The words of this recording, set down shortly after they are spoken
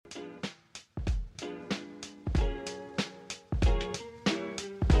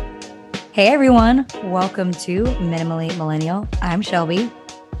Hey everyone, welcome to Minimally Millennial. I'm Shelby.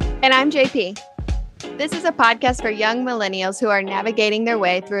 And I'm JP. This is a podcast for young millennials who are navigating their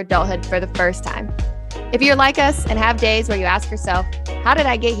way through adulthood for the first time. If you're like us and have days where you ask yourself, how did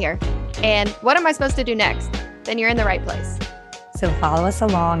I get here? And what am I supposed to do next? Then you're in the right place. So follow us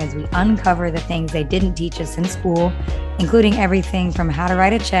along as we uncover the things they didn't teach us in school, including everything from how to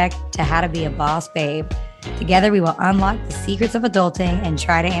write a check to how to be a boss babe. Together, we will unlock the secrets of adulting and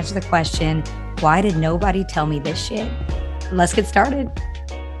try to answer the question, why did nobody tell me this shit? Let's get started.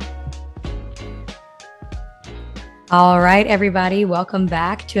 All right, everybody, welcome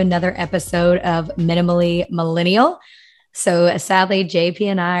back to another episode of Minimally Millennial. So sadly, JP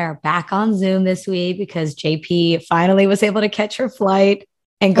and I are back on Zoom this week because JP finally was able to catch her flight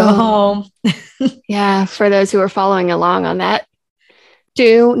and go home. Yeah, for those who are following along on that,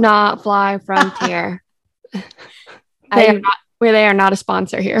 do not fly Frontier. They are not a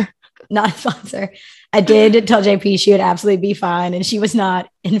sponsor here. Not a sponsor. I did tell JP she would absolutely be fine, and she was not,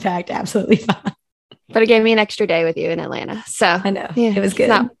 in fact, absolutely fine. But it gave me an extra day with you in Atlanta. So I know. Yeah, it was good.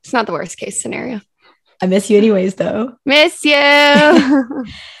 It's not the worst case scenario. I miss you anyways, though. Miss you.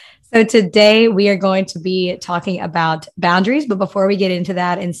 So today we are going to be talking about boundaries. But before we get into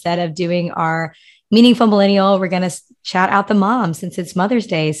that, instead of doing our meaningful millennial, we're going to shout out the mom since it's Mother's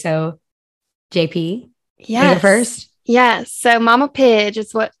Day. So JP, yes. First. Yes. So Mama Pidge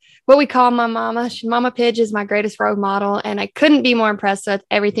is what we call my mama. Mama Pidge is my greatest role model, and I couldn't be more impressed with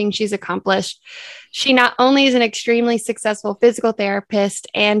everything she's accomplished. She not only is an extremely successful physical therapist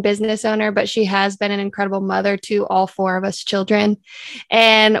and business owner, but she has been an incredible mother to all four of us children.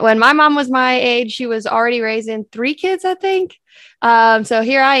 And when my mom was my age, she was already raising 3 kids, I think. So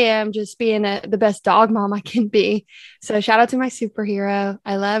here I am just being the best dog mom I can be. So shout out to my superhero.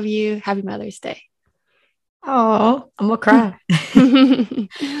 I love you. Happy Mother's Day. Oh, I'm gonna cry.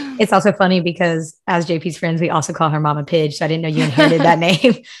 It's also funny because as JP's friends, we also call her Mama Pidge. So I didn't know you inherited that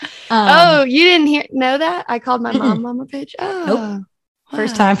name. You didn't know that? I called my mom Mama Pidge. Oh, nope. Wow.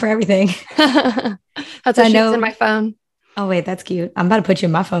 First time for everything. That's what she's in my phone. Oh, wait, that's cute. I'm about to put you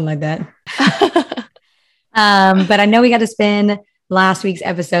in my phone like that. But I know we got to spend last week's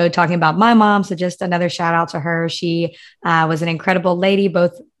episode talking about my mom. So just another shout out to her. She was an incredible lady,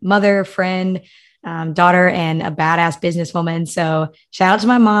 both mother, friend, daughter, and a badass businesswoman. So shout out to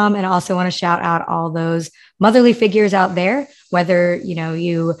my mom. And I also want to shout out all those motherly figures out there, whether,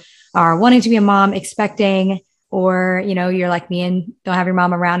 you are wanting to be a mom, expecting, or, you're like me and don't have your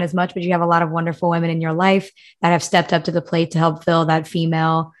mom around as much, but you have a lot of wonderful women in your life that have stepped up to the plate to help fill that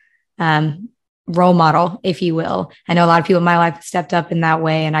female, role model, if you will. I know a lot of people in my life stepped up in that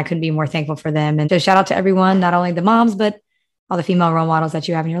way, and I couldn't be more thankful for them. And so shout out to everyone, not only the moms, but all the female role models that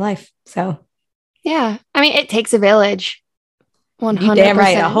you have in your life. So yeah, I mean, it takes a village. 100%. You damn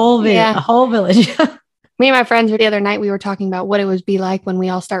right, a whole village. Me and my friends the other night, we were talking about what it would be like when we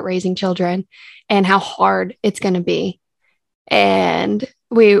all start raising children and how hard it's going to be. And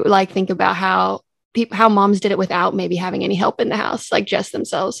we think about how moms did it without maybe having any help in the house, like just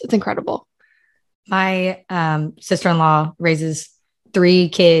themselves. It's incredible. My sister-in-law raises 3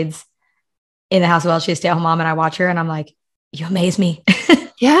 kids in the house while she's a stay-at-home mom, and I watch her and I'm like, you amaze me.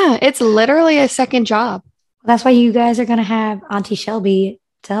 Yeah, it's literally a second job. That's why you guys are going to have Auntie Shelby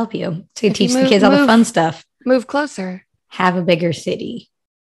to help you to teach the kids all the fun stuff. Move closer. Have a bigger city.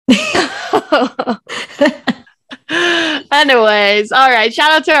 Anyways, all right.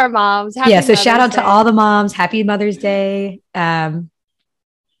 Shout out to our moms. So shout out to all the moms. Happy Mother's Day. So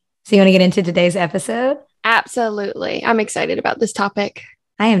you want to get into today's episode? Absolutely. I'm excited about this topic.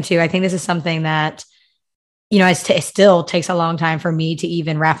 I am too. I think this is something that, it still takes a long time for me to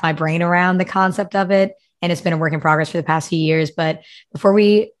even wrap my brain around the concept of it. And it's been a work in progress for the past few years. But before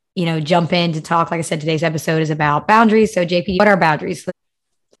we, jump in to talk, like I said, today's episode is about boundaries. So JP, what are boundaries?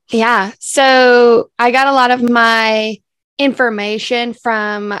 Yeah. So I got a lot of my information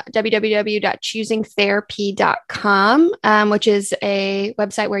from www.choosingtherapy.com, which is a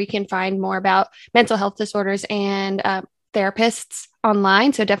website where you can find more about mental health disorders and therapists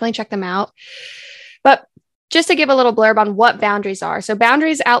online. So definitely check them out. But just to give a little blurb on what boundaries are. So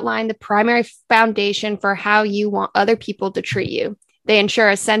boundaries outline the primary foundation for how you want other people to treat you. They ensure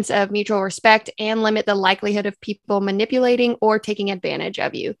a sense of mutual respect and limit the likelihood of people manipulating or taking advantage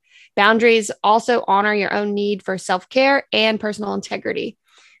of you. Boundaries also honor your own need for self-care and personal integrity.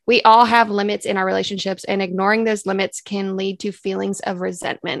 We all have limits in our relationships, and ignoring those limits can lead to feelings of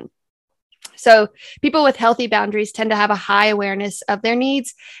resentment. So people with healthy boundaries tend to have a high awareness of their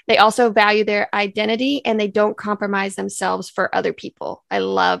needs. They also value their identity, and they don't compromise themselves for other people. I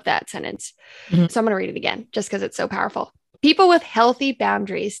love that sentence. Mm-hmm. So I'm going to read it again just because it's so powerful. People with healthy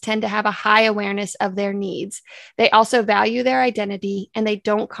boundaries tend to have a high awareness of their needs. They also value their identity and they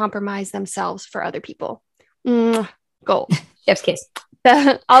don't compromise themselves for other people. Goals. Chef's kiss.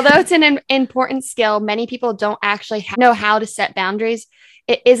 Although it's an important skill, many people don't actually know how to set boundaries.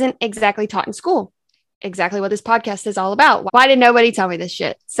 It isn't exactly taught in school. Exactly what this podcast is all about. Why did nobody tell me this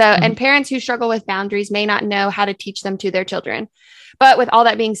shit? So, and parents who struggle with boundaries may not know how to teach them to their children. But with all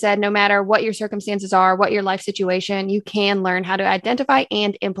that being said, no matter what your circumstances are, what your life situation, you can learn how to identify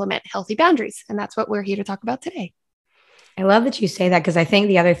and implement healthy boundaries. And that's what we're here to talk about today. I love that you say that, because I think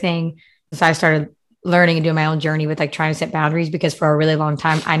the other thing is I started learning and doing my own journey with like trying to set boundaries, because for a really long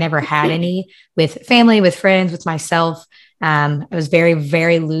time, I never had any with family, with friends, with myself. I was very,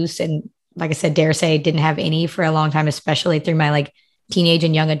 very loose. And like I said, dare say didn't have any for a long time, especially through my like teenage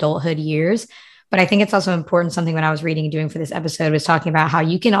and young adulthood years. But I think it's also important. Something when I was reading and doing for this episode was talking about how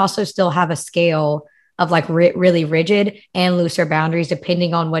you can also still have a scale of like really rigid and looser boundaries,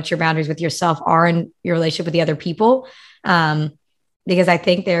 depending on what your boundaries with yourself are and your relationship with the other people. Because I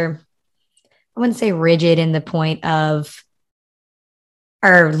think they're, I wouldn't say rigid in the point of,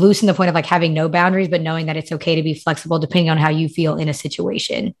 or loose in the point of like having no boundaries, but knowing that it's okay to be flexible depending on how you feel in a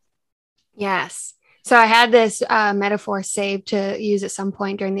situation. Yes. So I had this metaphor saved to use at some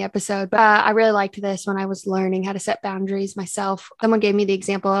point during the episode, but I really liked this when I was learning how to set boundaries myself. Someone gave me the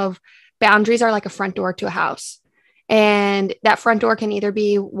example of boundaries are like a front door to a house. And that front door can either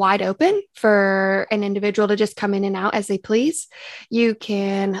be wide open for an individual to just come in and out as they please. You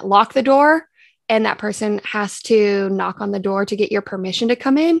can lock the door and that person has to knock on the door to get your permission to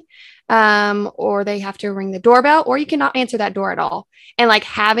come in. Or they have to ring the doorbell, or you cannot answer that door at all. And like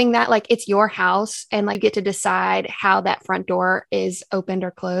having that, like it's your house and like get to decide how that front door is opened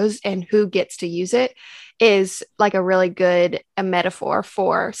or closed and who gets to use it is like a really good metaphor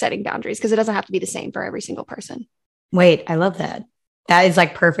for setting boundaries, because it doesn't have to be the same for every single person. Wait, I love that. That is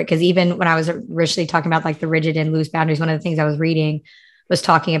like perfect. Because even when I was originally talking about like the rigid and loose boundaries, one of the things I was reading was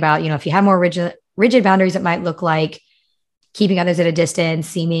talking about, if you have more rigid boundaries, it might look like keeping others at a distance,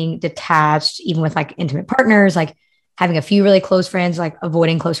 seeming detached, even with like intimate partners, like having a few really close friends, like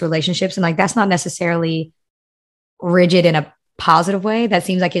avoiding close relationships. And like, that's not necessarily rigid in a positive way. That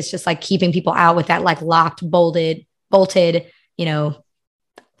seems like it's just like keeping people out with that like locked, bolted,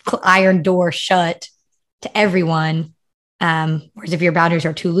 iron door shut to everyone. Whereas if your boundaries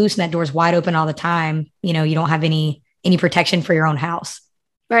are too loose and that door's wide open all the time, you don't have any protection for your own house.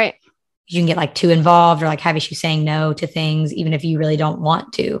 Right. You can get like too involved or like have issues saying no to things, even if you really don't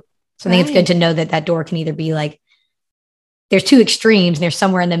want to. So I think it's good to know that that door can either be like, there's two extremes and there's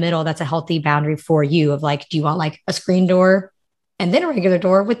somewhere in the middle that's a healthy boundary for you of like, do you want like a screen door and then a regular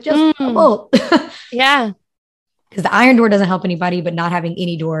door with just a bolt? Yeah. Because the iron door doesn't help anybody, but not having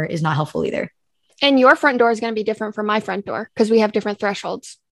any door is not helpful either. And your front door is going to be different from my front door because we have different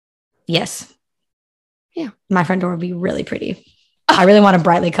thresholds. Yes. Yeah. My front door would be really pretty. I really want a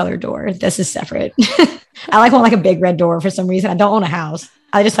brightly colored door. This is separate. I want like a big red door for some reason. I don't own a house.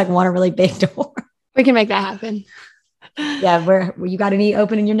 I just like want a really big door. We can make that happen. Yeah. Where you got any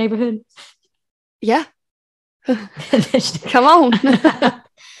open in your neighborhood? Yeah. Come on.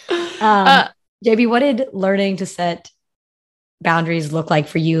 JB, what did learning to set boundaries look like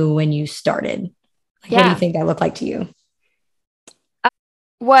for you when you started? What do you think that looked like to you?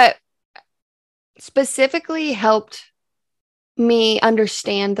 What specifically helped me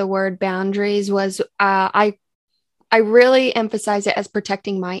understand the word boundaries was I really emphasize it as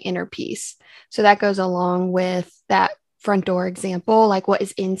protecting my inner peace. So that goes along with that front door example, like what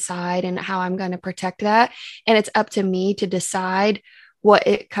is inside and how I'm going to protect that. And it's up to me to decide what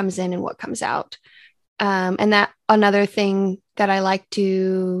it comes in and what comes out. And that another thing that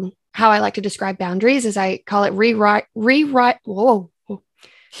how I like to describe boundaries is I call it rewriting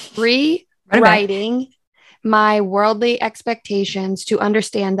my worldly expectations to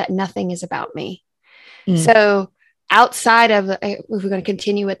understand that nothing is about me. So outside of, if we're going to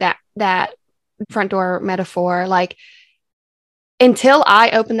continue with that front door metaphor, like until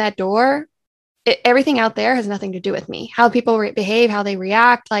I open that door, everything out there has nothing to do with me. How people behave, how they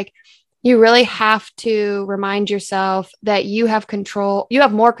react, like you really have to remind yourself that you have control. You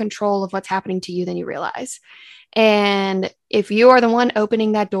have more control of what's happening to you than you realize. And if you are the one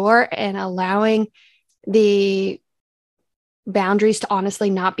opening that door and allowing the boundaries to honestly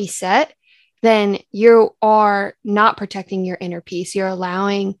not be set, then you are not protecting your inner peace. You're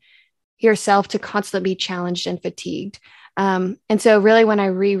allowing yourself to constantly be challenged and fatigued. And so really when I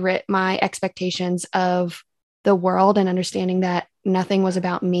rewrit my expectations of the world and understanding that nothing was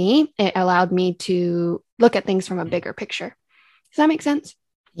about me, it allowed me to look at things from a bigger picture. Does that make sense?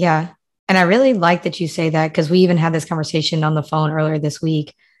 Yeah. And I really like that you say that because we even had this conversation on the phone earlier this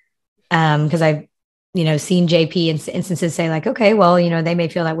week. Because I've, seen JP in instances say like, okay, well, they may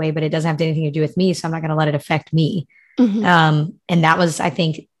feel that way, but it doesn't have anything to do with me. So I'm not going to let it affect me. And that was, I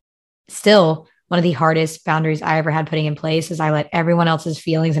think, still one of the hardest boundaries I ever had putting in place is I let everyone else's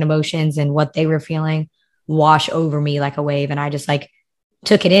feelings and emotions and what they were feeling wash over me like a wave. And I just like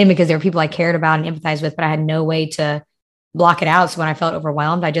took it in because there were people I cared about and empathized with, but I had no way to block it out. So when I felt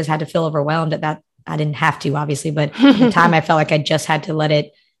overwhelmed, I just had to feel overwhelmed at that. I didn't have to, obviously, but at the time I felt like I just had to let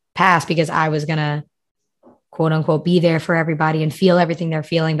it pass because I was going to quote unquote be there for everybody and feel everything they're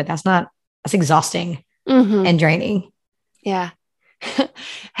feeling. But that's exhausting and draining. Yeah.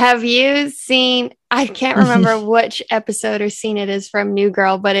 Have you seen, I can't remember which episode or scene it is from New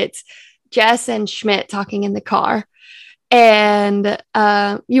Girl, but it's Jess and Schmidt talking in the car. And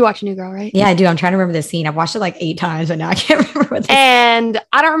you watch New Girl, right? Yeah, I do. I'm trying to remember the scene. I've watched it like 8 times, but now I can't remember what. And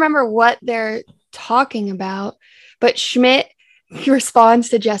I don't remember what they're talking about, but Schmidt responds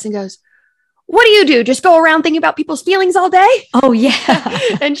to Jess and goes, "What do? Just go around thinking about people's feelings all day?" Oh, yeah.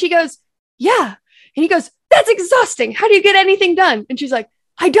 And she goes, "Yeah." And he goes, "That's exhausting. How do you get anything done?" And she's like,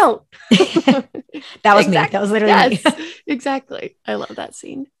 "I don't." That was me. That was literally me. Exactly. I love that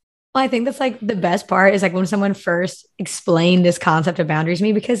scene. Well, I think that's like the best part is like when someone first explained this concept of boundaries to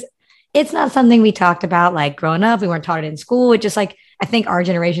me, because it's not something we talked about like growing up. We weren't taught it in school. It just like, I think our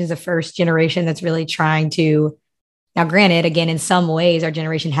generation is the first generation that's really trying to, now granted, again, in some ways, our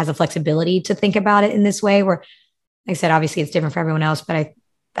generation has a flexibility to think about it in this way where, like I said, obviously it's different for everyone else, but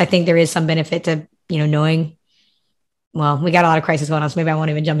I think there is some benefit to, knowing, well, we got a lot of crisis going on, so maybe I won't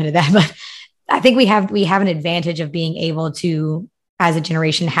even jump into that, but I think we have an advantage of being able to, as a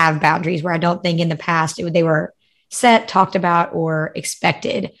generation, have boundaries where I don't think in the past they were set, talked about, or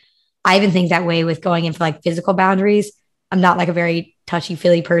expected. I even think that way with going in for like physical boundaries. I'm not like a very touchy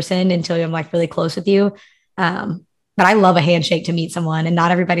feely person until I'm like really close with you. But I love a handshake to meet someone, and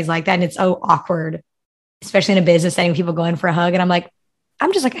not everybody's like that. And it's so awkward, especially in a business setting, people go in for a hug. And I'm like,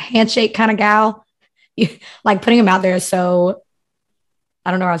 I'm just like a handshake kind of gal. Like putting them out there is so,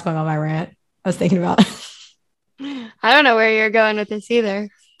 I don't know where I was going on my rant. I was thinking about. I don't know where you're going with this either.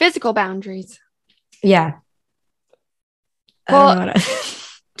 Physical boundaries. Yeah. Well,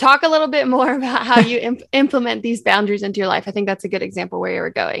 talk a little bit more about how you implement these boundaries into your life. I think that's a good example where you were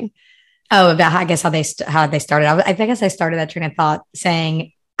going. Oh, about how they started. I guess I started that train of thought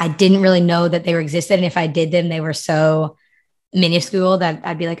saying I didn't really know that they were existed. And if I did them, they were so minuscule that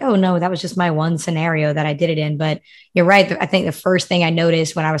I'd be like, oh no, that was just my one scenario that I did it in. But you're right. I think the first thing I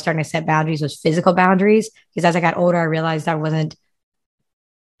noticed when I was starting to set boundaries was physical boundaries, because as I got older, I realized I wasn't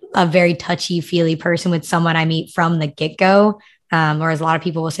a very touchy feely person with someone I meet from the get-go. Whereas a lot of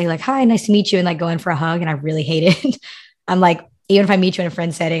people will say like, hi, nice to meet you, and like go in for a hug. And I really hate it. I'm like, even if I meet you in a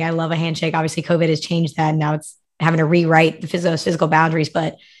friend setting, I love a handshake. Obviously COVID has changed that. And now it's having to rewrite those physical boundaries.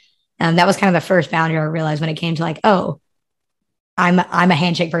 But that was kind of the first boundary I realized when it came to like, oh, I'm a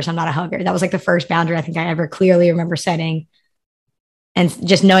handshake person. I'm not a hugger. That was like the first boundary I think I ever clearly remember setting. And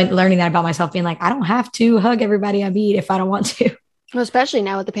just learning that about myself, being like, I don't have to hug everybody I meet if I don't want to. Well, especially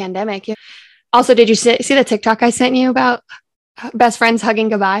now with the pandemic. Also, did you see the TikTok I sent you about best friends hugging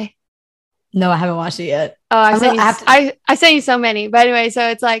goodbye? No, I haven't watched it yet. Oh, I sent you so many. But anyway, so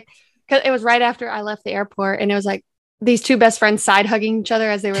it's like, because it was right after I left the airport, and it was like these two best friends side hugging each other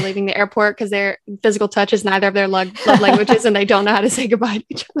as they were leaving the airport because their physical touch is neither of their love languages, and they don't know how to say goodbye to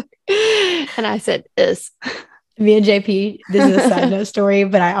each other. And I said, me and JP, this is a side note story,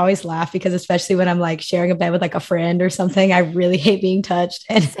 but I always laugh because especially when I'm like sharing a bed with like a friend or something, I really hate being touched.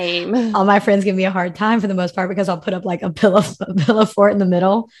 And same. All my friends give me a hard time for the most part because I'll put up like a pillow fort in the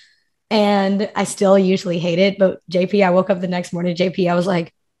middle. And I still usually hate it. But JP, I woke up the next morning, JP, I was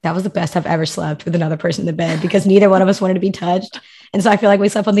like, that was the best I've ever slept with another person in the bed because neither one of us wanted to be touched. And so I feel like we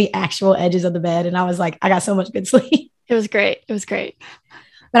slept on the actual edges of the bed. And I was like, I got so much good sleep. It was great. It was great.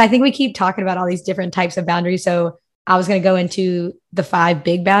 But I think we keep talking about all these different types of boundaries. So I was going to go into the 5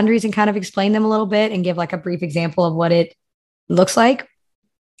 big boundaries and kind of explain them a little bit and give like a brief example of what it looks like.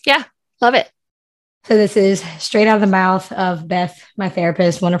 Yeah, love it. So this is straight out of the mouth of Beth, my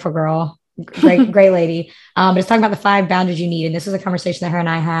therapist, wonderful girl, great lady. But it's talking about the 5 boundaries you need. And this is a conversation that her and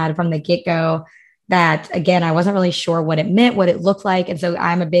I had from the get-go that, again, I wasn't really sure what it meant, what it looked like. And so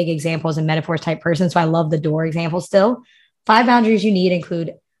I'm a big examples and metaphors type person. So I love the door example still. 5 boundaries you need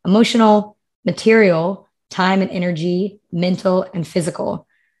include emotional, material, time and energy, mental, and physical.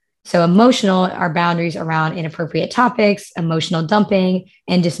 So emotional are boundaries around inappropriate topics, emotional dumping,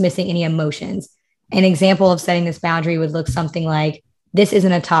 and dismissing any emotions. An example of setting this boundary would look something like, this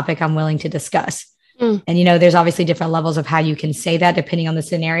isn't a topic I'm willing to discuss. Mm. And, there's obviously different levels of how you can say that depending on the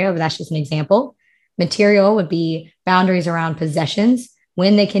scenario, but that's just an example. Material would be boundaries around possessions,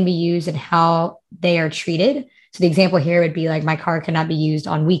 when they can be used and how they are treated. So the example here would be like, my car cannot be used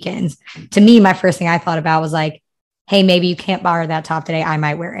on weekends. To me, my first thing I thought about was like, hey, maybe you can't borrow that top today. I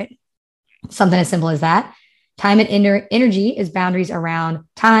might wear it. Something as simple as that. Time and energy is boundaries around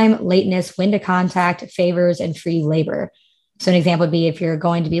time, lateness, when to contact, favors, and free labor. So an example would be, if you're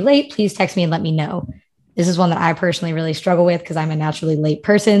going to be late, please text me and let me know. This is one that I personally really struggle with because I'm a naturally late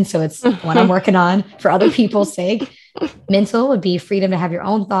person. So it's one I'm working on for other people's sake. Mental would be freedom to have your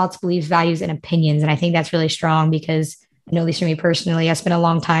own thoughts, beliefs, values, and opinions. And I think that's really strong because I know, at least for me personally, I spent a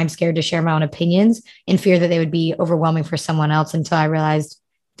long time scared to share my own opinions in fear that they would be overwhelming for someone else, until I realized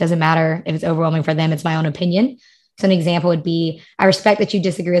it doesn't matter if it's overwhelming for them, it's my own opinion. So an example would be, I respect that you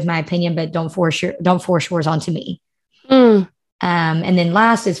disagree with my opinion, but don't force yours onto me. Mm. And then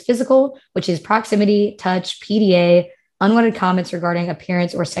last is physical, which is proximity, touch, PDA, unwanted comments regarding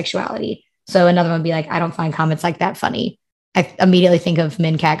appearance or sexuality. So another one would be like, I don't find comments like that funny. I immediately think of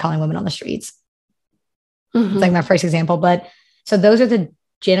men catcalling women on the streets. Mm-hmm. It's like my first example. But so those are the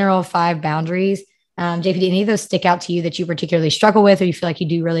general 5 boundaries. JP, did any of those stick out to you that you particularly struggle with, or you feel like you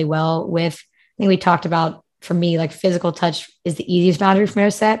do really well with? I think we talked about, for me, like physical touch is the easiest boundary for me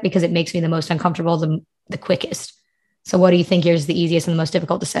to set because it makes me the most uncomfortable the quickest. So what do you think is the easiest and the most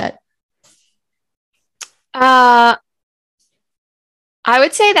difficult to set? I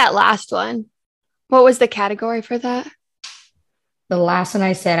would say that last one. What was the category for that? The last one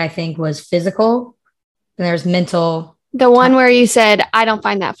I said, I think, was physical. And there's mental. The one where you said, I don't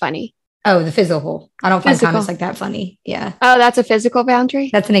find that funny. Oh, the physical. I don't find comments like that funny. Yeah. Oh, that's a physical boundary?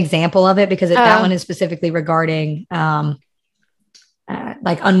 That's an example of it because that one is specifically regarding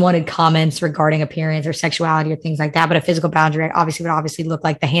like unwanted comments regarding appearance or sexuality or things like that. But a physical boundary would look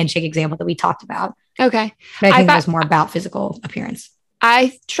like the handshake example that we talked about. Okay. But I think it was more about physical appearance.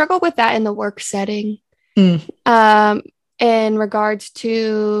 I struggle with that in the work setting. In regards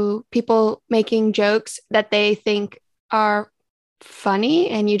to people making jokes that they think are funny,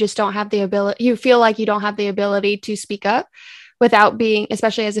 and you just don't have the ability, you feel like you don't have the ability to speak up without being,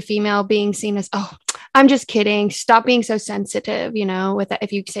 especially as a female, being seen as, oh, I'm just kidding. Stop being so sensitive, with that,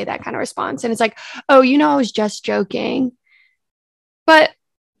 if you say that kind of response. And it's like, oh, I was just joking. But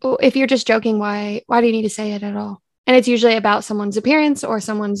if you're just joking, why do you need to say it at all? And it's usually about someone's appearance or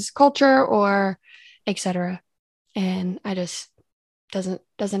someone's culture or etc. And I just doesn't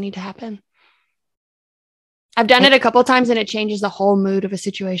need to happen. I've done it a couple of times and it changes the whole mood of a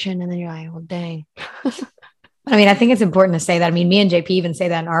situation. And then you're like, well, dang. I mean, I think it's important to say that. I mean, me and JP even say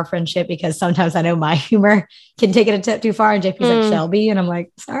that in our friendship because sometimes I know my humor can take it a step too far. And JP's like, Shelby. And I'm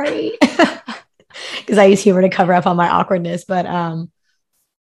like, sorry. Because I use humor to cover up on my awkwardness. But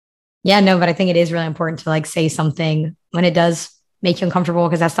but I think it is really important to like say something when it does make you uncomfortable,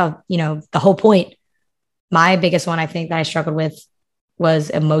 because that's the whole point. My biggest one, I think, that I struggled with was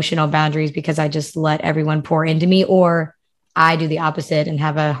emotional boundaries, because I just let everyone pour into me, or I do the opposite and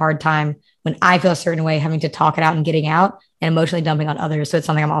have a hard time when I feel a certain way having to talk it out and getting out and emotionally dumping on others. So it's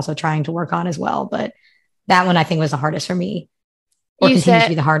something I'm also trying to work on as well. But that one I think was the hardest for me, or continues to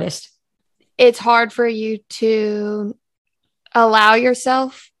be the hardest. It's hard for you to allow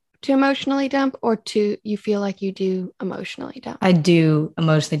yourself to emotionally dump, or you feel like you do emotionally dump? I do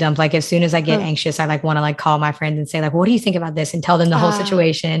emotionally dump. Like as soon as I get anxious, I like want to like call my friends and say like, what do you think about this? And tell them the whole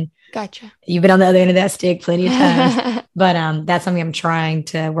situation. Gotcha. You've been on the other end of that stick plenty of times. But that's something I'm trying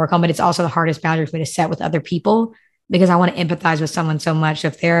to work on. But it's also the hardest boundary for me to set with other people, because I want to empathize with someone so much. So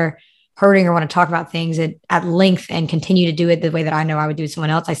if they're hurting or want to talk about things at length and continue to do it the way that I know I would do with someone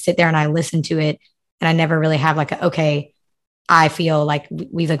else, I sit there and I listen to it. And I never really have like, okay, I feel like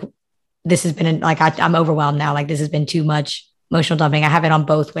we like, this has been I'm overwhelmed now. Like this has been too much emotional dumping. I have it on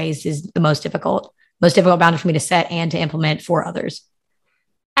both ways is the most difficult boundary for me to set and to implement for others.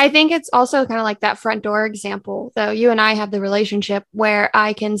 I think it's also kind of like that front door example, though. You and I have the relationship where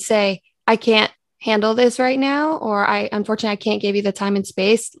I can say, I can't handle this right now, or unfortunately, I can't give you the time and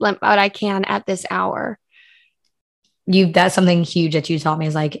space, but I can at this hour. That's something huge that you taught me,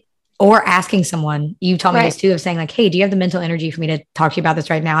 is like, or asking someone, you taught me this too, of saying like, hey, do you have the mental energy for me to talk to you about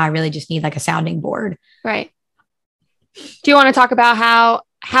this right now? I really just need like a sounding board. Right. Do you want to talk about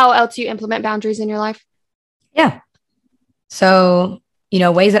how else you implement boundaries in your life? Yeah. So,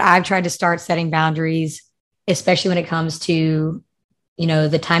 ways that I've tried to start setting boundaries, especially when it comes to,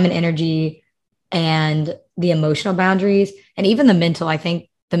 the time and energy and the emotional boundaries, and even the mental. I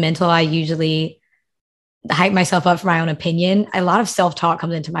think the mental, I usually hype myself up for my own opinion. A lot of self-talk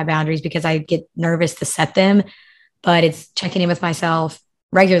comes into my boundaries because I get nervous to set them, but it's checking in with myself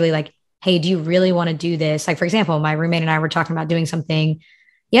regularly. Like, hey, do you really want to do this? Like, for example, my roommate and I were talking about doing something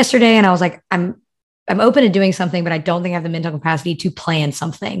yesterday, and I was like, I'm open to doing something, but I don't think I have the mental capacity to plan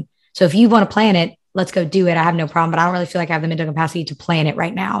something. So if you want to plan it, let's go do it. I have no problem, but I don't really feel like I have the mental capacity to plan it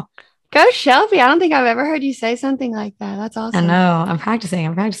right now. Go Shelby. I don't think I've ever heard you say something like that. That's I awesome. know I'm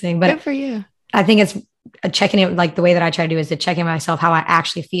practicing, but Good for you. I think it's a checking it. Like the way that I try to do is to check in myself, how I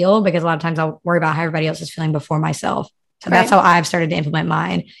actually feel, because a lot of times I'll worry about how everybody else is feeling before myself. So Right. that's how I've started to implement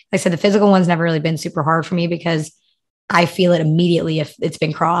mine. Like I said, the physical one's never really been super hard for me because I feel it immediately if it's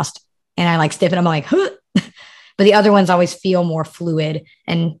been crossed and I like stiffen. I'm like, huh. But the other ones always feel more fluid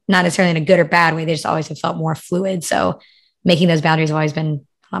and not necessarily in a good or bad way. They just always have felt more fluid. So making those boundaries have always been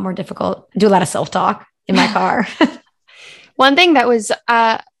a lot more difficult. I do a lot of self-talk in my car. One thing that was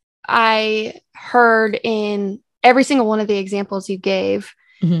I heard in every single one of the examples you gave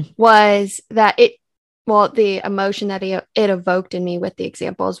was that the emotion that it evoked in me with the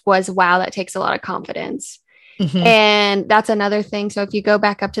examples was, wow, that takes a lot of confidence. And that's another thing. So if you go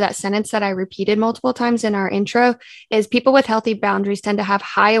back up to that sentence that I repeated multiple times in our intro, is people with healthy boundaries tend to have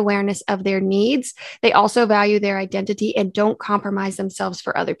high awareness of their needs. They also value their identity and don't compromise themselves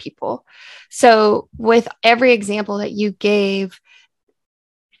for other people. So with every example that you gave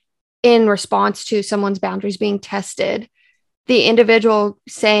in response to someone's boundaries being tested, the individual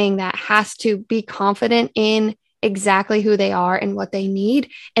saying that has to be confident in exactly who they are and what they need.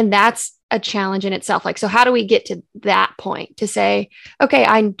 And that's a challenge in itself. Like, so how do we get to that point to say, okay,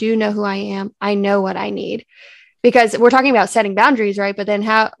 I do know who I am. I know what I need, because we're talking about setting boundaries, right? But then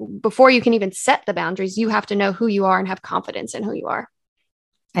before you can even set the boundaries, you have to know who you are and have confidence in who you are.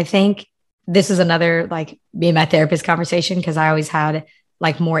 I think this is another, like, me and my therapist conversation, because I always had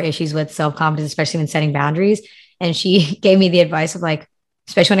like more issues with self-confidence, especially when setting boundaries. And she gave me the advice of like,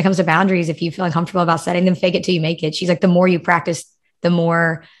 especially when it comes to boundaries, if you feel uncomfortable about setting them, fake it till you make it. She's like, the more you practice, the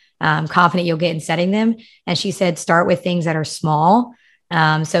more confident you'll get in setting them. And she said, start with things that are small.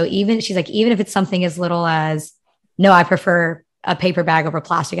 So she's like, even if it's something as little as, no, I prefer a paper bag over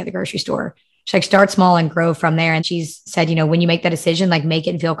plastic at the grocery store. She's like, start small and grow from there. And she's said, when you make that decision, like, make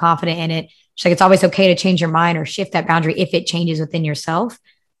it and feel confident in it. She's like, it's always okay to change your mind or shift that boundary if it changes within yourself.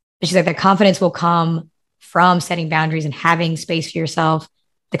 But she's like, the confidence will come from setting boundaries and having space for yourself.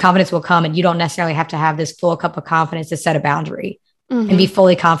 The confidence will come, and you don't necessarily have to have this full cup of confidence to set a boundary and be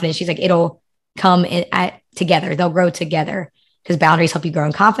fully confident. She's like, it'll come together. They'll grow together, because boundaries help you grow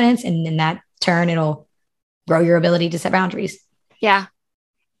in confidence. And in that turn, it'll grow your ability to set boundaries. Yeah.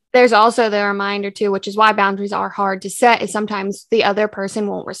 There's also the reminder too, which is why boundaries are hard to set, is sometimes the other person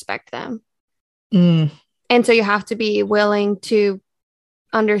won't respect them. And so you have to be willing to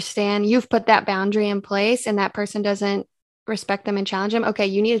understand you've put that boundary in place and that person doesn't respect them and challenge them. Okay,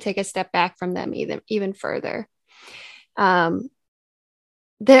 you need to take a step back from them even further. It's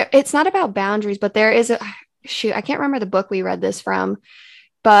not about boundaries, but there is I can't remember the book we read this from,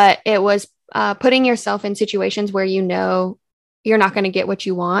 but it was putting yourself in situations where you're not going to get what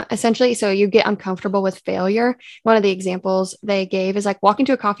you want, essentially. So you get uncomfortable with failure. One of the examples they gave is like, walk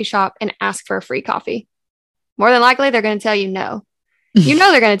into a coffee shop and ask for a free coffee. More than likely, they're going to tell you no.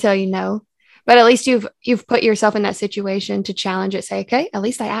 They're going to tell you no, but at least you've put yourself in that situation to challenge it. Say, okay, at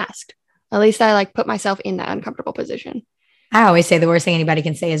least I asked. At least I put myself in that uncomfortable position. I always say the worst thing anybody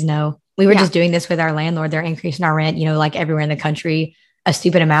can say is no. We were just doing this with our landlord. They're increasing our rent, like everywhere in the country, a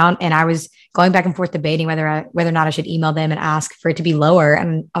stupid amount. And I was going back and forth debating whether or not I should email them and ask for it to be lower.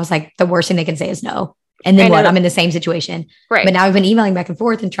 And I was like, the worst thing they can say is no. And then what? I'm in the same situation. Right. But now I've been emailing back and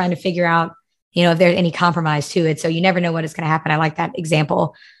forth and trying to figure out, if there's any compromise to it. So you never know what is going to happen. I like that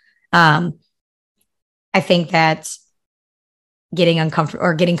example. I think that getting uncomfortable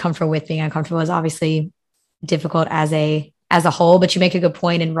or getting comfortable with being uncomfortable is obviously difficult as a whole, but you make a good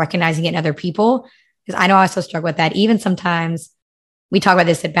point in recognizing it in other people. Because I know I also struggle with that. Even sometimes we talk about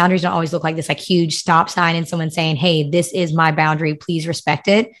this, that boundaries don't always look like this like huge stop sign and someone saying, hey, this is my boundary, please respect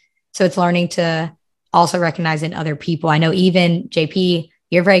it. So it's learning to also recognize in other people. I know even JP,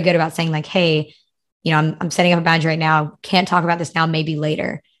 you're very good about saying like, hey, I'm setting up a boundary right now. Can't talk about this now, maybe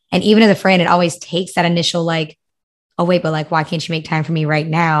later. And even as a friend, it always takes that initial like, oh wait, but like, why can't you make time for me right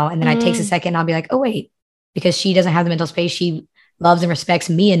now? And then it takes a second and I'll be like, oh wait, because she doesn't have the mental space. She loves and respects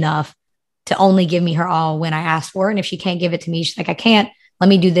me enough to only give me her all when I ask for it. And if she can't give it to me, she's like, I can't, let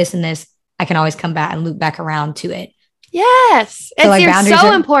me do this and this. I can always come back and loop back around to it. Yes. So it's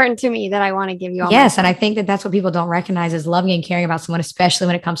so important to me that I want to give you all. Yes. And I think that that's what people don't recognize is loving and caring about someone, especially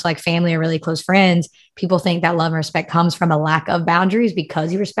when it comes to like family or really close friends. People think that love and respect comes from a lack of boundaries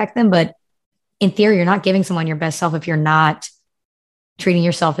because you respect them. But in theory, you're not giving someone your best self if you're not treating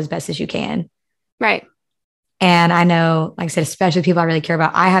yourself as best as you can. Right. And I know, like I said, especially people I really care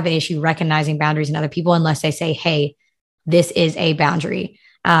about, I have an issue recognizing boundaries in other people unless they say, hey, this is a boundary.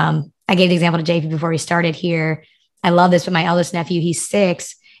 I gave the example to JP before we started here. I love this, but my eldest nephew, he's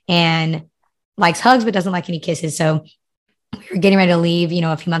 6 and likes hugs, but doesn't like any kisses. So we were getting ready to leave,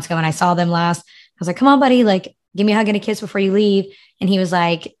 a few months ago when I saw them last. I was like, come on, buddy, like, give me a hug and a kiss before you leave. And he was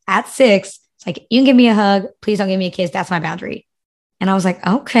like, at 6, it's like, you can give me a hug. Please don't give me a kiss. That's my boundary. And I was like,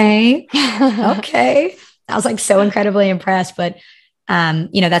 okay, okay. I was like so incredibly impressed. But,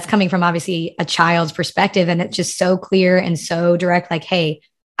 that's coming from obviously a child's perspective. And it's just so clear and so direct, like, hey,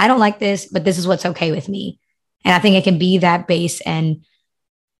 I don't like this, but this is what's okay with me. And I think it can be that base and,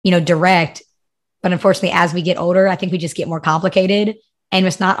 direct. But unfortunately, as we get older, I think we just get more complicated. And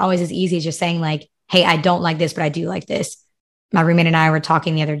it's not always as easy as just saying like, hey, I don't like this, but I do like this. My roommate and I were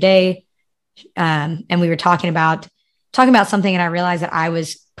talking the other day, and we were talking about something. And I realized that I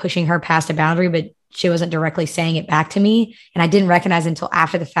was pushing her past a boundary, but she wasn't directly saying it back to me. And I didn't recognize until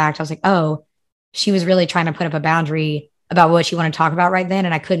after the fact. I was like, oh, she was really trying to put up a boundary about what she wanted to talk about right then.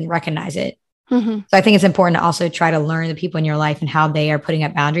 And I couldn't recognize it. Mm-hmm. So I think it's important to also try to learn the people in your life and how they are putting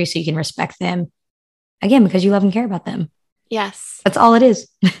up boundaries so you can respect them. Again, because you love and care about them. Yes. That's all it is.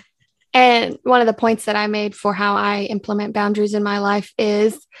 And one of the points that I made for how I implement boundaries in my life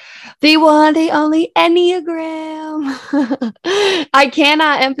is the one, the only Enneagram. I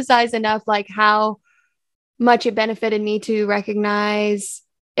cannot emphasize enough, like how much it benefited me to recognize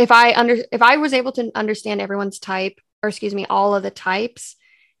if I was able to understand everyone's type, or excuse me, all of the types,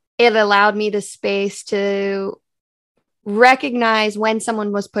 it allowed me the space to recognize when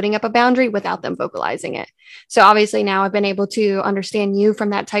someone was putting up a boundary without them vocalizing it. So obviously now I've been able to understand you from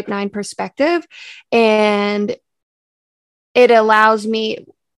that type 9 perspective, and it allows me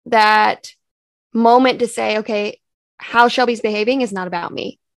that moment to say, okay, how Shelby's behaving is not about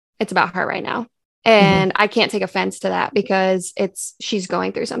me. It's about her right now. And I can't take offense to that because she's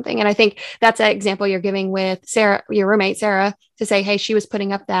going through something. And I think that's an example you're giving with Sarah, your roommate, Sarah, to say, hey, she was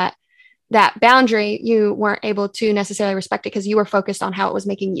putting up that boundary. You weren't able to necessarily respect it because you were focused on how it was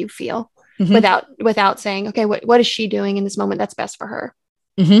making you feel without saying, okay, what is she doing in this moment that's best for her?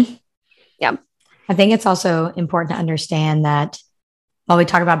 Mm-hmm. Yeah. I think it's also important to understand that while we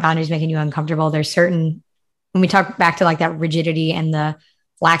talk about boundaries making you uncomfortable, there's certain, when we talk back to like that rigidity and the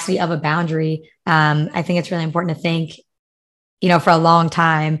laxity of a boundary, I think it's really important to think, for a long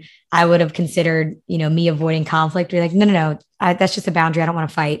time, I would have considered, me avoiding conflict. Be like, no, that's just a boundary. I don't want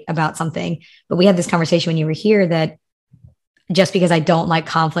to fight about something. But we had this conversation when you were here that just because I don't like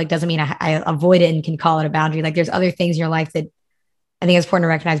conflict doesn't mean I avoid it and can call it a boundary. Like there's other things in your life that I think it's important to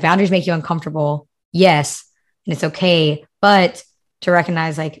recognize. Boundaries make you uncomfortable. Yes. And it's okay. But to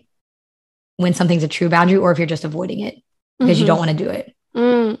recognize like when something's a true boundary or if you're just avoiding it because you don't want to do it.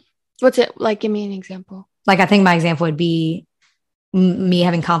 What's it like? Give me an example. Like, I think my example would be me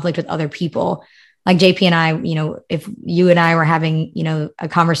having conflict with other people. Like JP and I, if you and I were having, a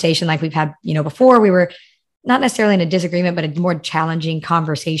conversation like we've had, before, we were not necessarily in a disagreement, but a more challenging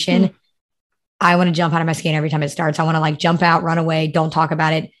conversation. I want to jump out of my skin every time it starts. I want to like jump out, run away, don't talk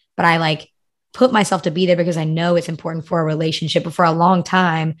about it. But I like put myself to be there because I know it's important for a relationship. But for a long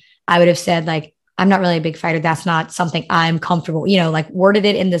time, I would have said like, I'm not really a big fighter. That's not something I'm comfortable, like worded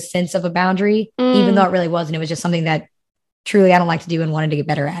it in the sense of a boundary, even though it really wasn't. It was just something that truly I don't like to do and wanted to get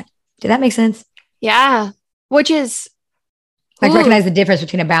better at. Did that make sense? Yeah. Which is like recognize the difference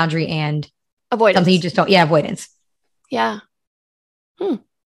between a boundary and avoidance. Something you just don't. Yeah. Avoidance. Yeah.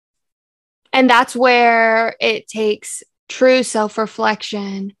 And that's where it takes true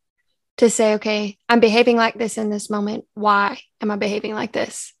self-reflection to say, okay, I'm behaving like this in this moment. Why am I behaving like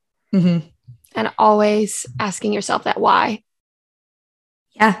this? Mm-hmm. And always asking yourself that why.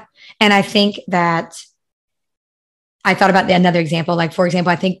 Yeah. And I think that I thought about another example. Like, for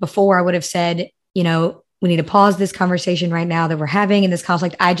example, I think before I would have said, we need to pause this conversation right now that we're having in this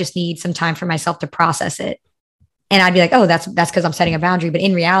conflict. I just need some time for myself to process it. And I'd be like, oh, that's because I'm setting a boundary. But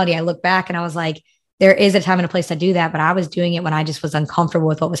in reality, I look back and I was like, there is a time and a place to do that. But I was doing it when I just was uncomfortable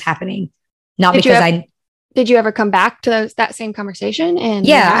with what was happening. Not because Did you ever come back to that same conversation? And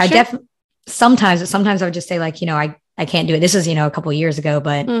yeah, I definitely. Sometimes I would just say like, I can't do it. This is, a couple of years ago,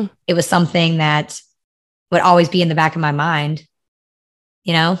 but it was something that would always be in the back of my mind,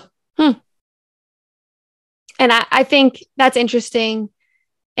 And I think that's interesting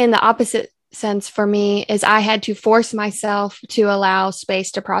in the opposite sense for me is I had to force myself to allow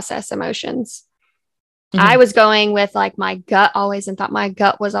space to process emotions. I was going with like my gut always and thought my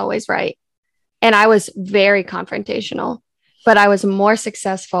gut was always right. And I was very confrontational. But I was more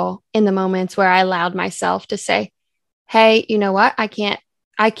successful in the moments where I allowed myself to say, hey, you know what? I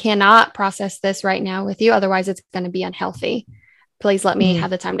I cannot process this right now with you. Otherwise, it's going to be unhealthy. Please let me have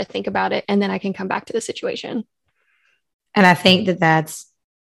the time to think about it. And then I can come back to the situation. And I think it's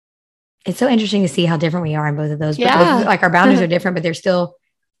so interesting to see how different we are in both of those. Yeah. But both, like, our boundaries are different, but they're still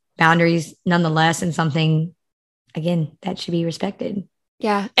boundaries nonetheless, and something, again, that should be respected.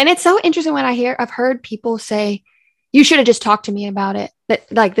 Yeah. And it's so interesting when I've heard people say, you should have just talked to me about it. But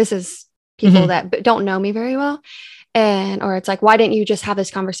like, this is people that don't know me very well. Or it's like, why didn't you just have this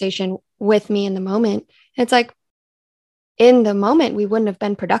conversation with me in the moment? And it's like, in the moment, we wouldn't have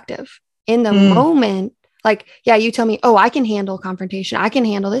been productive. In the moment, like, yeah, you tell me, oh, I can handle confrontation. I can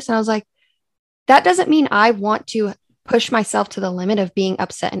handle this. And I was like, that doesn't mean I want to push myself to the limit of being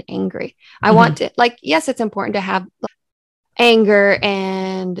upset and angry. I want to, like, yes, it's important to have anger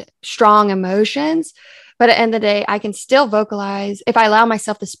and strong emotions, but at the end of the day, I can still vocalize. If I allow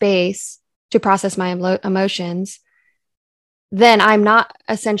myself the space to process my emotions, then I'm not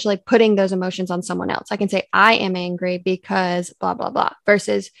essentially putting those emotions on someone else. I can say, I am angry because blah, blah, blah,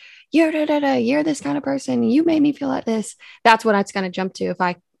 versus you're this kind of person. You made me feel like this. That's what it's going to jump to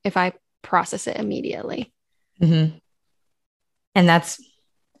if I process it immediately. And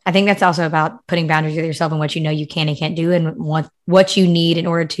I think that's also about putting boundaries with yourself and what you know you can and can't do, and what you need in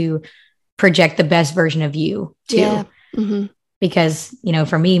order to project the best version of you too. Yeah. Because,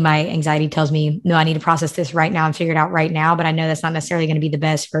 for me, my anxiety tells me, no, I need to process this right now and figure it out right now. But I know that's not necessarily going to be the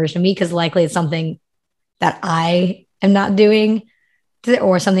best version of me, because likely it's something that I am not doing,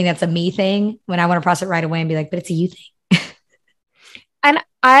 or something that's a me thing, when I want to process it right away and be like, but it's a you thing. And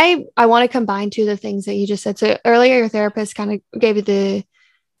I want to combine two of the things that you just said. So earlier, your therapist kind of gave you the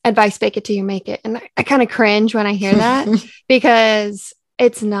advice, fake it till you make it. And I kind of cringe when I hear that because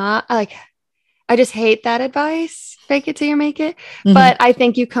it's not like, I just hate that advice, fake it till you make it. But I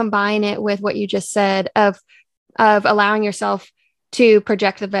think you combine it with what you just said of allowing yourself to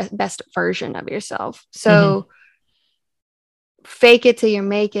project the best version of yourself. So fake it till you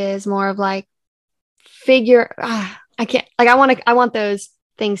make it is more of like, I can't, like, I want those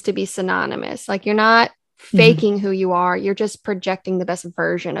things to be synonymous. Like, you're not faking who you are. You're just projecting the best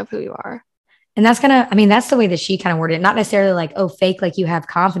version of who you are. And that's the way that she kind of worded it. Not necessarily like, oh, fake, like you have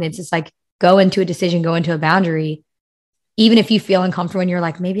confidence. It's like, go into a decision, go into a boundary. Even if you feel uncomfortable and you're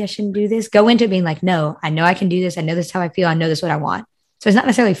like, maybe I shouldn't do this, go into it being like, no, I know I can do this. I know this is how I feel. I know this is what I want. So it's not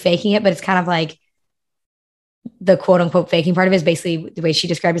necessarily faking it, but it's kind of like the quote unquote faking part of it is basically the way she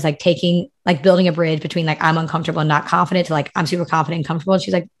described it, is like building a bridge between like, I'm uncomfortable and not confident, to like, I'm super confident and comfortable. And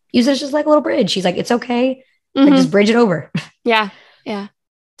she's like, use it as just like a little bridge. She's like, it's okay. Like, just bridge it over. Yeah. Yeah.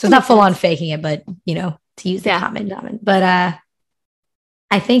 So it's not full on faking it, but to use the common. But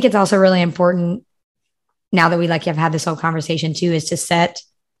I think it's also really important, now that we have had this whole conversation too, is to set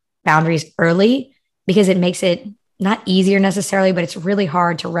boundaries early, because it makes it not easier necessarily, but it's really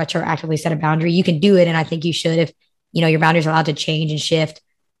hard to retroactively set a boundary. You can do it, and I think you should, if your boundaries are allowed to change and shift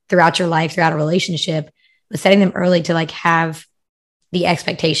throughout your life, throughout a relationship. But setting them early to like have the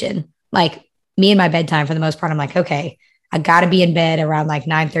expectation. Like, me and my bedtime, for the most part, I'm like, okay, I got to be in bed around like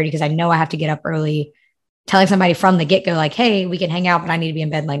 9:30 because I know I have to get up early. Telling somebody from the get-go, like, hey, we can hang out, but I need to be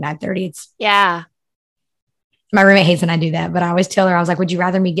in bed like 9:30. My roommate hates when I do that, but I always tell her, I was like, would you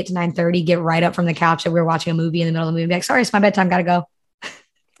rather me get to 9:30, get right up from the couch that we were watching a movie in the middle of the movie, be like, sorry, it's my bedtime, gotta go.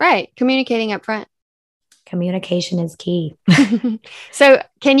 Right. Communicating up front. Communication is key. So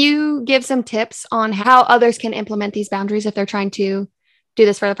can you give some tips on how others can implement these boundaries if they're trying to do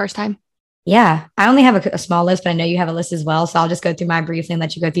this for the first time? Yeah, I only have a small list, but I know you have a list as well. So I'll just go through mine briefly and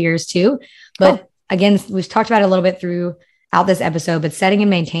let you go through yours too. But again, we've talked about it a little bit throughout this episode, but setting and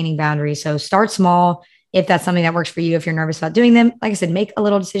maintaining boundaries. So start small. If that's something that works for you, if you're nervous about doing them, like I said, make a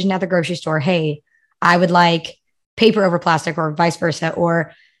little decision at the grocery store. Hey, I would like paper over plastic, or vice versa.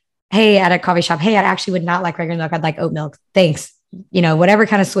 Or, hey, at a coffee shop, hey, I actually would not like regular milk. I'd like oat milk. Thanks. Whatever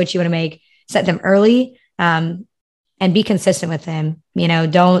kind of switch you want to make, set them early, and be consistent with them.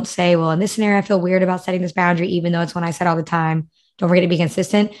 Don't say, well, in this scenario, I feel weird about setting this boundary, even though it's one I set all the time. Don't forget to be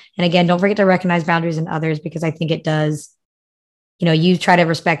consistent. And again, don't forget to recognize boundaries in others, because I think it does, you try to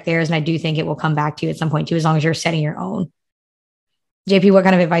respect theirs. And I do think it will come back to you at some point too, as long as you're setting your own. JP, what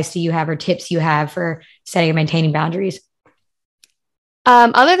kind of advice do you have, or tips you have for setting and maintaining boundaries?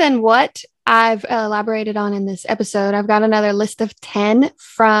 Other than what I've elaborated on in this episode, I've got another list of 10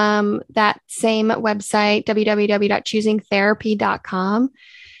 from that same website, www.choosingtherapy.com.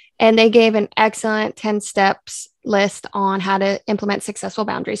 And they gave an excellent 10 steps list on how to implement successful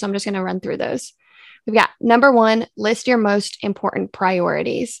boundaries. So I'm just going to run through those. We've got number 1, list your most important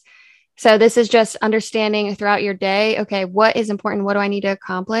priorities. So this is just understanding throughout your day, okay, what is important? What do I need to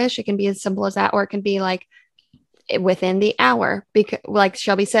accomplish? It can be as simple as that, or it can be like, within the hour. Because like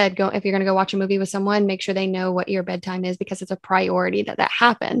Shelby said, if you're going to go watch a movie with someone, make sure they know what your bedtime is, because it's a priority that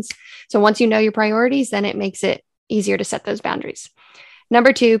happens. So once you know your priorities, then it makes it easier to set those boundaries.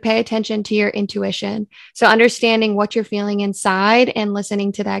 Number 2, pay attention to your intuition. So understanding what you're feeling inside and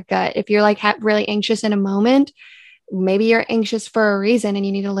listening to that gut. If you're like really anxious in a moment, maybe you're anxious for a reason and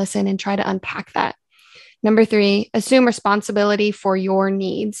you need to listen and try to unpack that. Number 3, assume responsibility for your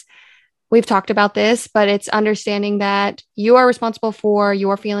needs. We've talked about this, but it's understanding that you are responsible for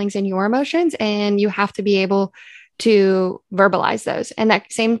your feelings and your emotions, and you have to be able to verbalize those. And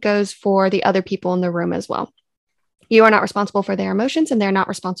that same goes for the other people in the room as well. You are not responsible for their emotions, and they're not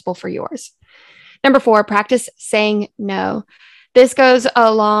responsible for yours. Number 4, practice saying no. This goes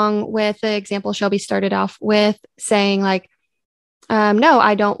along with the example Shelby started off with, saying like, no,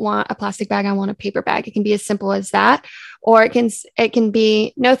 I don't want a plastic bag. I want a paper bag. It can be as simple as that. Or it can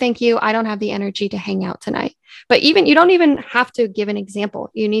be, no, thank you. I don't have the energy to hang out tonight. But you don't even have to give an example.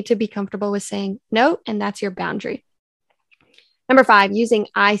 You need to be comfortable with saying no, and that's your boundary. Number 5, using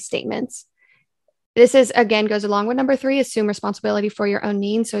I statements. This again goes along with number 3, assume responsibility for your own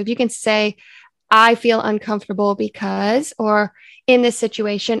needs. So if you can say, I feel uncomfortable because, or in this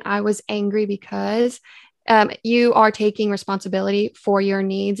situation, I was angry because, you are taking responsibility for your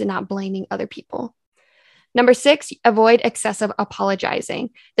needs and not blaming other people. Number 6, avoid excessive apologizing.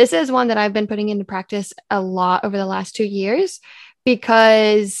 This is one that I've been putting into practice a lot over the last 2 years,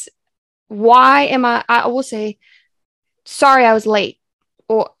 because I will say, sorry, I was late.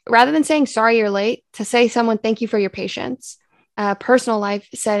 Or rather than saying sorry, you're late, to say someone, thank you for your patience. Personal life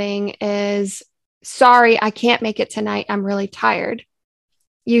setting is, sorry, I can't make it tonight. I'm really tired.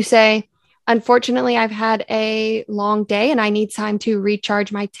 You say, unfortunately, I've had a long day and I need time to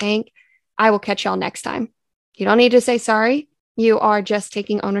recharge my tank. I will catch y'all next time. You don't need to say sorry. You are just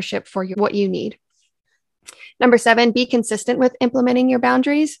taking ownership for what you need. Number 7, be consistent with implementing your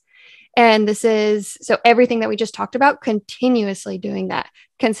boundaries. And this is, so everything that we just talked about, continuously doing that.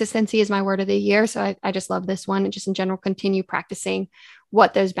 Consistency is my word of the year. So I just love this one. And just in general, continue practicing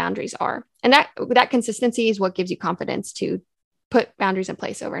what those boundaries are. And that consistency is what gives you confidence to put boundaries in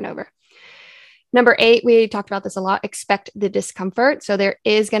place over and over. Number 8, we talked about this a lot, expect the discomfort. So there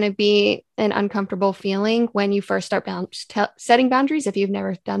is going to be an uncomfortable feeling when you first start setting boundaries if you've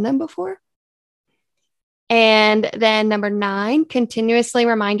never done them before. And then number 9, continuously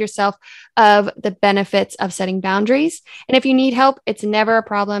remind yourself of the benefits of setting boundaries. And if you need help, it's never a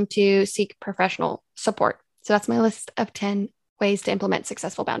problem to seek professional support. So that's my list of 10 ways to implement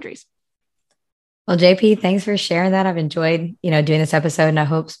successful boundaries. Well, JP, thanks for sharing that. I've enjoyed, doing this episode, and I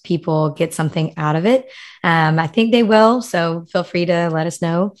hope people get something out of it. I think they will. So feel free to let us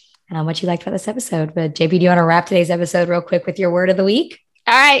know what you liked about this episode. But JP, do you want to wrap today's episode real quick with your word of the week?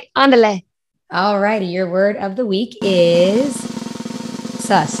 All right, andale. All righty. Your word of the week is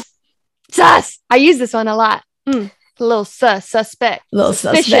sus. Sus. I use this one a lot. A little suspect. A little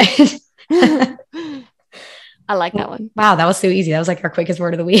suspect. I like that one. Wow, that was so easy. That was like our quickest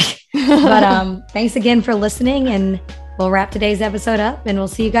word of the week. But thanks again for listening, and we'll wrap today's episode up, and we'll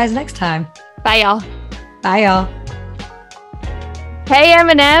see you guys next time. Bye, y'all. Bye, y'all. Hey,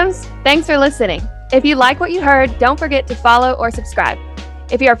 M&Ms. Thanks for listening. If you like what you heard, don't forget to follow or subscribe.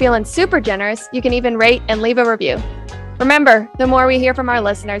 If you are feeling super generous, you can even rate and leave a review. Remember, the more we hear from our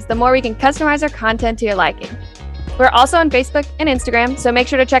listeners, the more we can customize our content to your liking. We're also on Facebook and Instagram, so make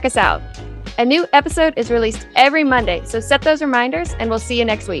sure to check us out. A new episode is released every Monday, so set those reminders, and we'll see you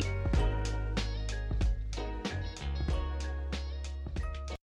next week.